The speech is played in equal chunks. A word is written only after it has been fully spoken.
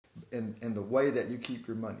and the way that you keep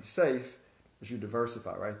your money safe is you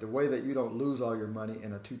diversify, right? The way that you don't lose all your money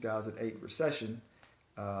in a 2008 recession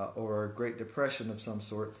or a Great Depression of some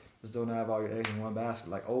sort is don't have all your eggs in one basket,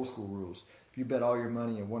 like old school rules. If you bet all your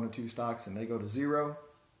money in one or two stocks and they go to zero,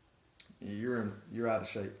 you're out of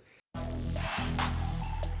shape.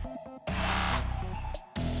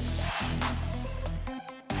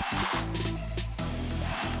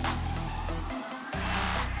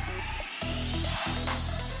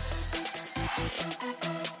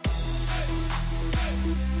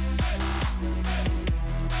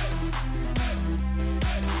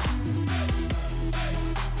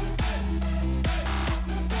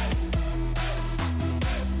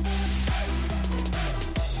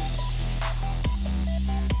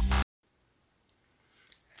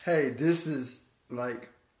 Hey, this is like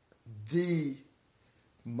the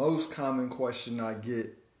most common question I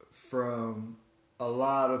get from a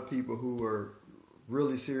lot of people who are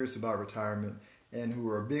really serious about retirement and who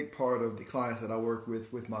are a big part of the clients that I work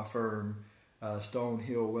with my firm,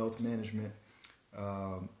 Stonehill Wealth Management,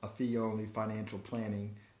 a fee-only financial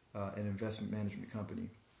planning and investment management company.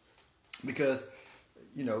 Because,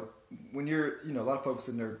 when you're, a lot of folks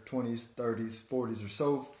in their 20s, 30s, 40s are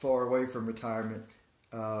so far away from retirement.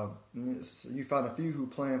 You find a few who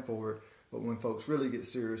plan for it, but when folks really get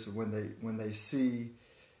serious, or when they see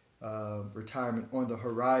retirement on the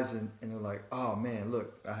horizon, and they're like, "Oh man,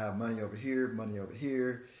 look, I have money over here, money over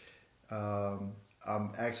here. I'm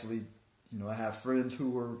actually, I have friends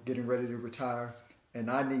who are getting ready to retire,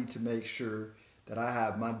 and I need to make sure that I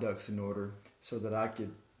have my ducks in order so that I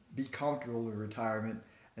could be comfortable in retirement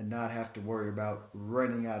and not have to worry about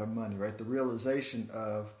running out of money." Right? The realization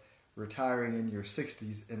of retiring in your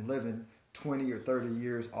 60s and living 20 or 30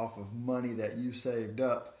 years off of money that you saved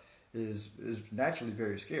up is naturally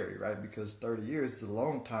very scary, right? Because 30 years is a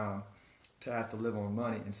long time to have to live on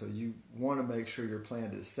money. And so you want to make sure your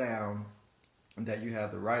plan is sound and that you have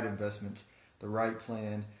the right investments, the right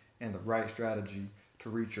plan, and the right strategy to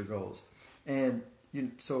reach your goals. And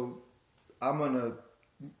so I'm going to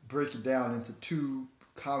break it down into two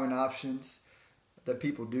common options that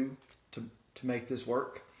people do to make this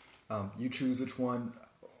work. You choose which one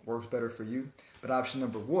works better for you. But option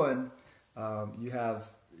number one, you have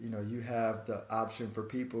the option for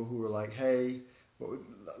people who are like, hey,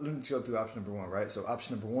 let me just go through option number one, right? So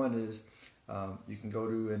option number one is you can go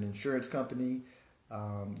to an insurance company.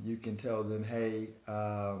 You can tell them, hey,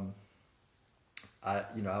 I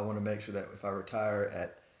want to make sure that if I retire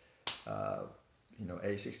at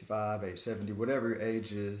age 65, age 70, whatever your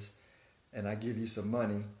age is, and I give you some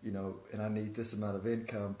money, and I need this amount of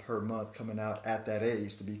income per month coming out at that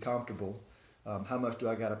age to be comfortable. How much do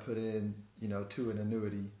I got to put in, to an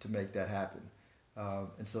annuity to make that happen?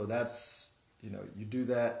 And so that's, you do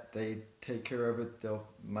that. They take care of it. They'll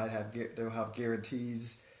have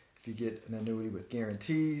guarantees if you get an annuity with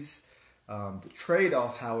guarantees. The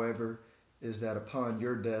trade-off, however, is that upon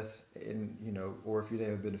your death, or if you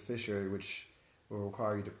name a beneficiary, which will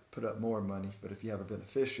require you to put up more money. But if you have a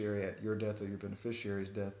beneficiary at your death or your beneficiary's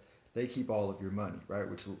death, they keep all of your money, right?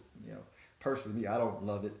 Which, personally, me, I don't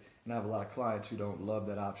love it. And I have a lot of clients who don't love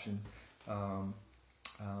that option.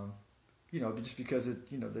 Just because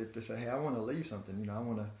they say, hey, I want to leave something. I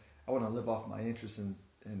want to live off my interest and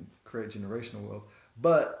create generational wealth.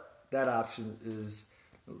 But that option is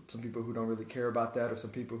some people who don't really care about that, or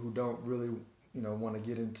some people who don't really, want to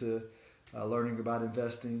get into learning about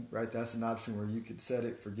investing, right? That's an option where you could set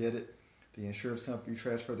it, forget it. The insurance company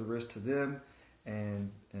transfer the risk to them,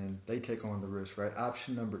 and they take on the risk, right?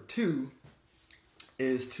 Option number two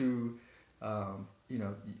is to,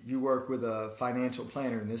 you work with a financial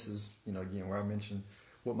planner, and this is, again, where I mentioned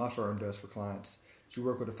what my firm does for clients. So you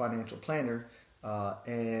work with a financial planner,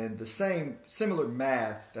 and the similar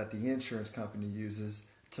math that the insurance company uses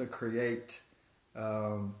to create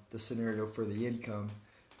the scenario for the income.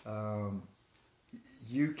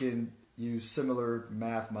 You can use similar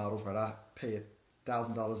math models, right? I pay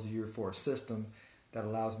 $1,000 a year for a system that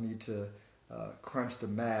allows me to crunch the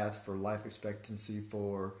math for life expectancy,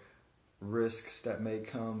 for risks that may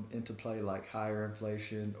come into play, like higher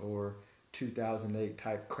inflation or 2008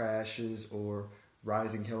 type crashes or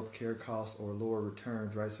rising healthcare costs or lower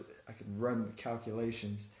returns, right? So I can run the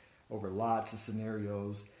calculations over lots of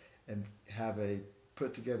scenarios and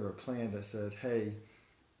put together a plan that says, hey,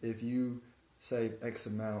 if you save X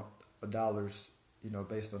amount of dollars,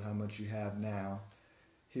 based on how much you have now,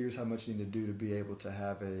 here's how much you need to do to be able to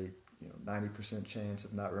have a 90% chance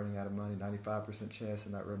of not running out of money, 95% chance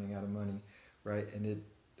of not running out of money, right? And it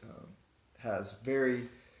has very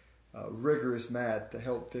rigorous math to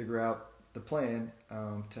help figure out the plan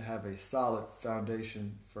to have a solid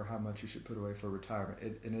foundation for how much you should put away for retirement.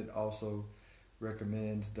 And it also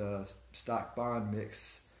recommends the stock bond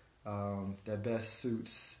mix that best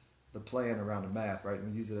suits the plan around the math, right?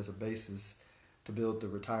 And we use it as a basis to build the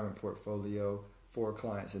retirement portfolio for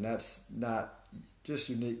clients. And that's not just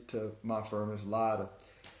unique to my firm. There's a lot of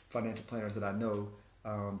financial planners that I know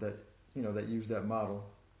that that use that model.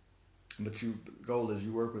 But the goal is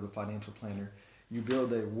you work with a financial planner, you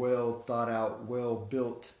build a well thought out, well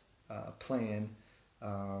built plan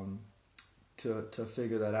to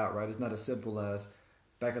figure that out, right? It's not as simple as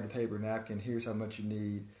back of the paper napkin, here's how much you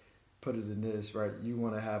need, put it in this, right? You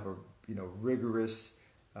want to have a rigorous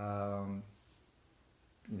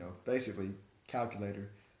basically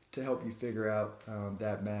calculator to help you figure out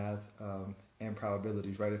that math and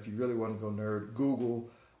probabilities, right? If you really want to go nerd, Google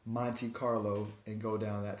Monte Carlo and go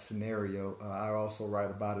down that scenario. I also write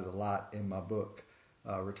about it a lot in my book,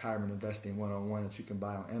 Retirement Investing 101, that you can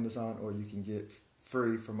buy on Amazon or you can get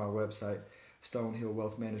free from my website,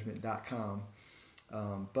 stonehillwealthmanagement.com.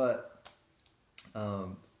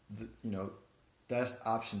 That's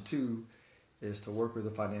option 2, is to work with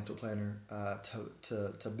a financial planner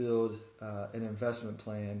to build an investment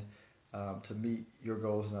plan to meet your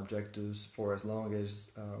goals and objectives for as long as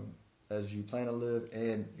you plan to live,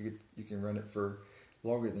 and you can run it for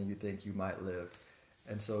longer than you think you might live.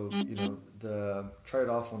 And so the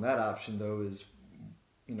trade-off on that option though is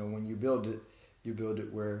when you build it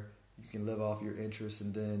where you can live off your interest,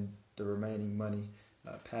 and then the remaining money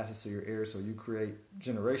passes to your heirs, so you create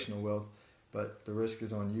generational wealth. But the risk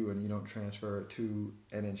is on you, and you don't transfer it to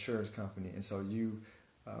an insurance company. And so you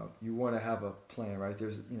want to have a plan, right?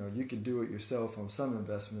 There's you can do it yourself on some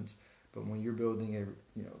investments, but when you're building a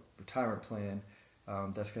retirement plan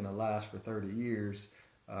that's going to last for 30 years,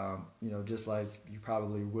 just like you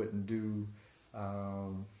probably wouldn't do,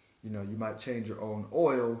 you might change your own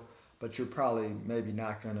oil, but you're probably maybe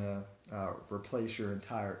not going to replace your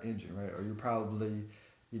entire engine, right? Or you're probably,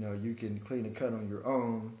 you can clean and cut on your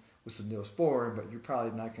own with some Neosporin, but you're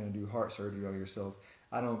probably not going to do heart surgery on yourself.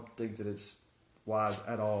 I don't think that it's wise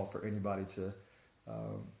at all for anybody to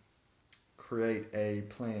create a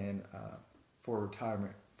plan for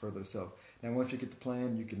retirement for themselves. Now, once you get the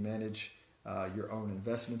plan, you can manage your own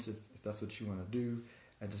investments if that's what you want to do,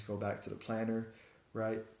 and just go back to the planner,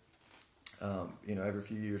 right? Every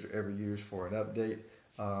few years or every year for an update.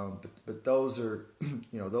 But those are,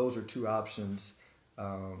 those are 2 options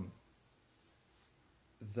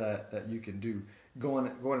that you can do.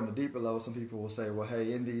 Going on a deeper level, some people will say, well,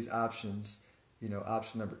 hey, in these options,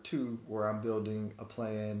 option number 2, where I'm building a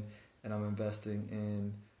plan and I'm investing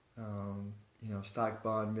in, stock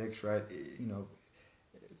bond mix, right?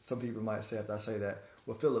 Some people might say, after I say that,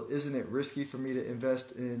 well, Philip, isn't it risky for me to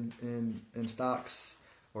invest in stocks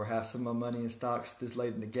or have some of my money in stocks this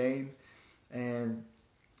late in the game? And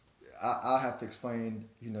I'll have to explain,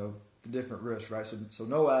 the different risks, right? So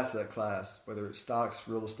no asset class, whether it's stocks,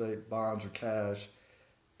 real estate, bonds, or cash,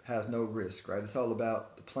 has no risk, right? It's all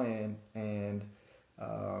about the plan and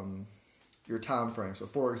your time frame. So,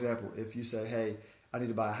 for example, if you say, hey, I need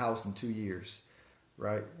to buy a house in 2 years,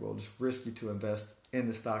 right? Well, it's risky to invest in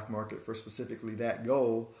the stock market for specifically that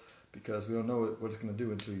goal because we don't know what it's going to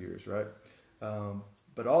do in 2 years, right?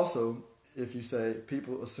 But also, if you say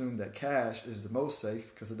people assume that cash is the most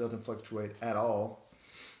safe because it doesn't fluctuate at all,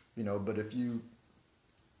 but if you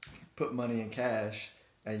put money in cash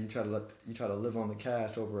and you try to live on the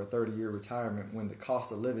cash over a 30-year retirement when the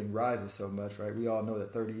cost of living rises so much, right? We all know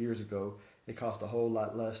that 30 years ago it cost a whole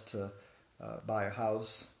lot less to buy a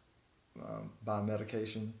house, buy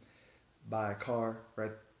medication, buy a car,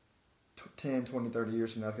 right? 10, 20, 30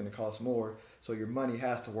 years from now it's going to cost more. So your money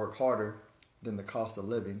has to work harder than the cost of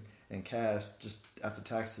living, and cash just after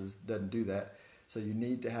taxes doesn't do that. So you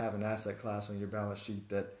need to have an asset class on your balance sheet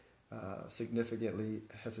that significantly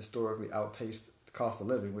has historically outpaced the cost of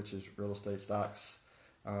living, which is real estate, stocks,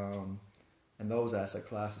 and those asset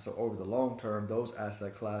classes. So over the long term, those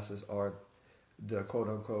asset classes are the quote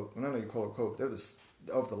unquote, well, not even quote unquote,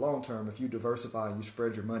 over the long term, if you diversify and you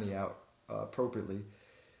spread your money out appropriately,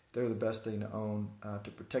 they're the best thing to own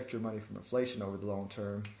to protect your money from inflation over the long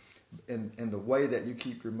term. And the way that you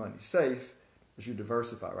keep your money safe is you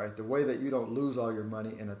diversify, right? The way that you don't lose all your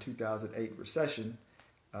money in a 2008 recession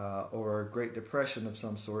or a Great Depression of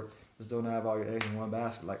some sort is don't have all your eggs in one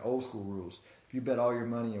basket, like old school rules. If you bet all your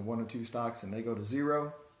money in 1 or 2 stocks and they go to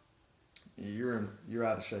zero, you're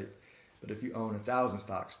out of shape. But if you own 1,000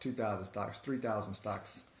 stocks, 2,000 stocks, 3,000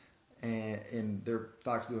 stocks, and their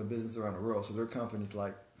stocks doing business around the world, so their companies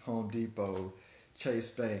like Home Depot, Chase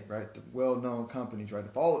Bank, right? The well-known companies, right?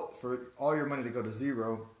 For all your money to go to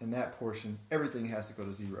zero in that portion, everything has to go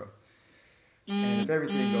to zero. And if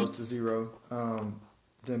everything goes to zero,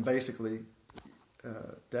 then basically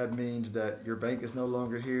that means that your bank is no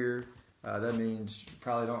longer here. That means you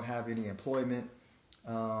probably don't have any employment.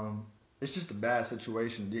 It's just a bad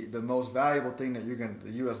situation. The most valuable thing that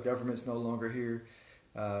the U.S. government's no longer here.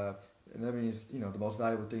 And that means, the most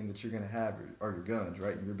valuable thing that you're going to have are your guns,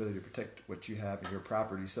 right? And your ability to protect what you have and your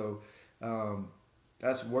property. So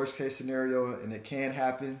that's worst case scenario, and it can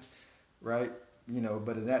happen, right?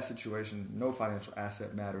 But in that situation, no financial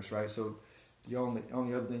asset matters, right? So the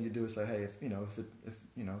only other thing you do is say, hey,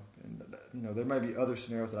 there may be other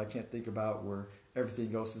scenarios that I can't think about where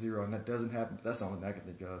everything goes to zero and that doesn't happen. But that's the only thing I can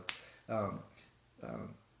think of.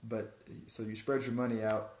 But so you spread your money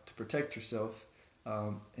out to protect yourself.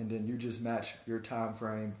 And then you just match your time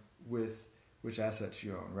frame with which assets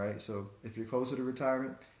you own, right? So if you're closer to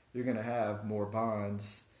retirement, you're going to have more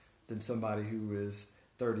bonds than somebody who is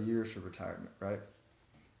 30 years for retirement, right?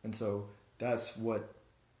 And so that's what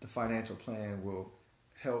the financial plan will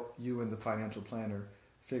help you and the financial planner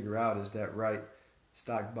figure out, is that right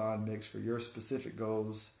stock bond mix for your specific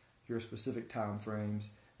goals, your specific time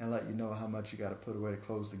frames, and let you know how much you got to put away to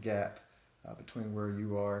close the gap between where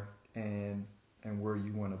you are and where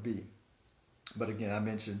you want to be. But again, I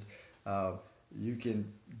mentioned you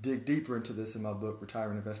can dig deeper into this in my book,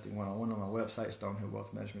 Retirement Investing 101, on my website,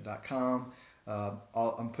 StoneHillWealthManagement.com.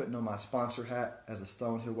 I'm putting on my sponsor hat as a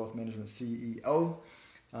Stonehill Wealth Management CEO.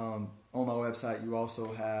 On my website, you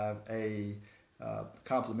also have a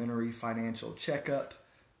complimentary financial checkup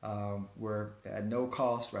where at no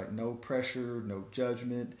cost, right, no pressure, no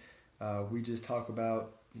judgment. We just talk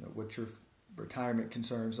about what your retirement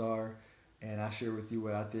concerns are, and I share with you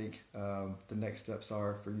what I think the next steps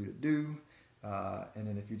are for you to do. And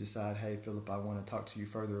then if you decide, hey, Philip, I want to talk to you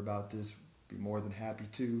further about this, be more than happy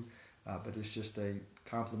to. But it's just a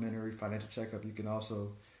complimentary financial checkup. You can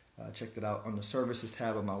also check that out on the services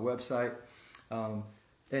tab on my website.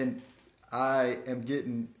 And I am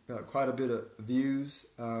getting quite a bit of views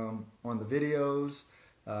on the videos.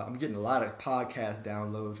 I'm getting a lot of podcast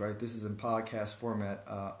downloads, right? This is in podcast format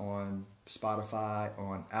on Spotify,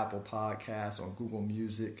 on Apple Podcasts, on Google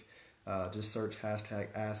Music. Just search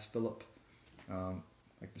hashtag #AskPhilip,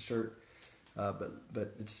 like the shirt. But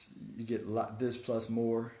you get this plus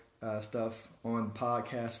more stuff on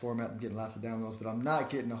podcast format. I'm getting lots of downloads, but I'm not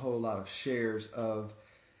getting a whole lot of shares of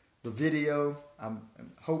the video. I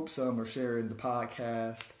hope some are sharing the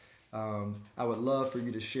podcast. I would love for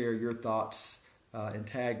you to share your thoughts and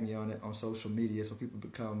tag me on it on social media so people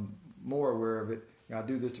become more aware of it. I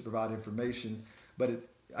do this to provide information, but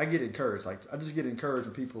I get encouraged. Like, I just get encouraged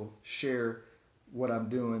when people share what I'm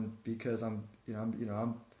doing, because I'm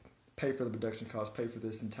pay for the production costs, pay for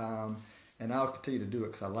this in time, and I'll continue to do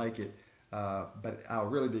it because I like it. But I'll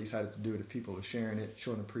really be excited to do it if people are sharing it,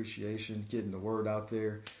 showing appreciation, getting the word out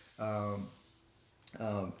there. And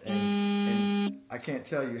I can't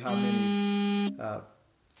tell you how many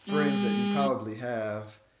friends that you probably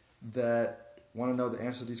have that want to know the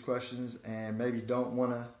answer to these questions and maybe don't want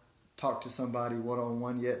to talk to somebody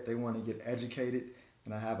one-on-one yet. They want to get educated.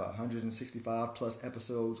 And I have 165 plus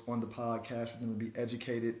episodes on the podcast for them to be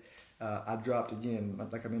educated. I dropped, again,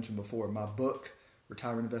 like I mentioned before, my book,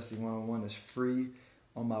 Retirement Investing 101, is free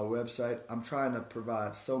on my website. I'm trying to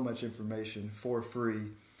provide so much information for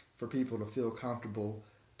free for people to feel comfortable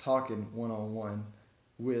talking one-on-one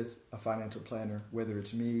with a financial planner, whether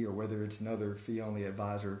it's me or whether it's another fee-only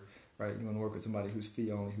advisor, right? You want to work with somebody who's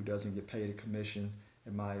fee-only, who doesn't get paid a commission,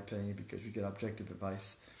 in my opinion, because you get objective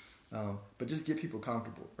advice. But just get people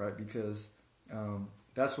comfortable, right? Because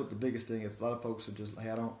that's what the biggest thing is. A lot of folks are just like,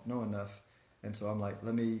 hey, I don't know enough. And so I'm like,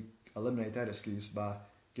 let me eliminate that excuse by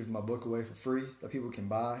giving my book away for free that people can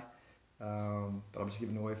buy. But I'm just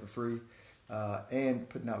giving it away for free. And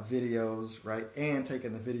putting out videos, right? And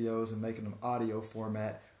taking the videos and making them audio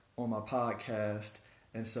format on my podcast.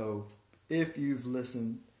 And so if you've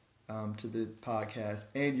listened to the podcast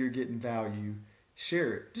and you're getting value,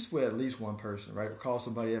 share it just with at least one person, right? Or call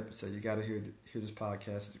somebody up and say, you got to hear this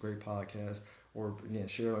podcast. It's a great podcast. Or, again,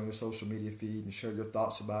 share it on your social media feed and share your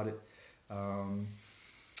thoughts about it.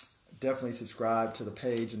 Definitely subscribe to the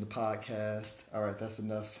page and the podcast. All right, that's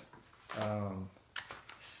enough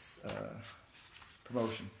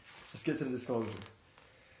promotion. Let's get to the disclosure.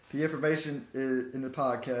 The information in the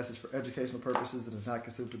podcast is for educational purposes and is not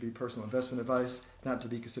considered to be personal investment advice, not to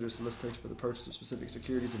be considered solicitation for the purchase of specific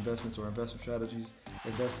securities, investments, or investment strategies.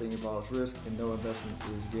 Investing involves risk, and no investment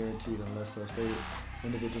is guaranteed unless so stated.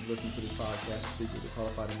 Individuals listening to this podcast speak with a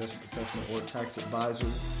qualified investment professional or tax advisor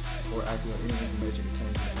or acting on any information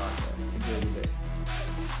contained in the podcast. Enjoy your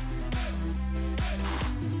day.